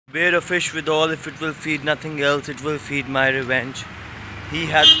Bear a fish withal, if it will feed nothing else, it will feed my revenge. He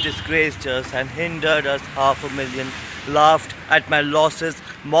hath disgraced us and hindered us 500,000, laughed at my losses,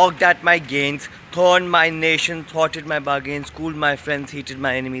 mocked at my gains, thorned my nation, thwarted my bargains, cooled my friends, heated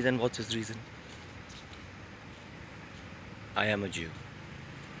my enemies, and what's his reason? I am a Jew.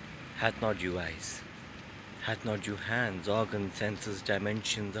 Hath not you eyes? Hath not you hands, organs, senses,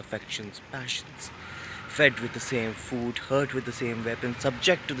 dimensions, affections, passions? Fed with the same food, hurt with the same weapons,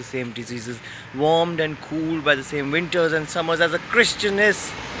 subject to the same diseases, warmed and cooled by the same winters and summers as a Christian is.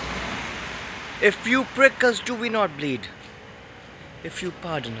 If you prick us, do we not bleed? If you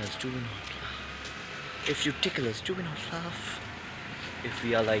pardon us, do we not laugh? If you tickle us, do we not laugh? If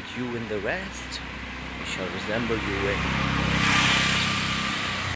we are like you in the rest, we shall resemble you in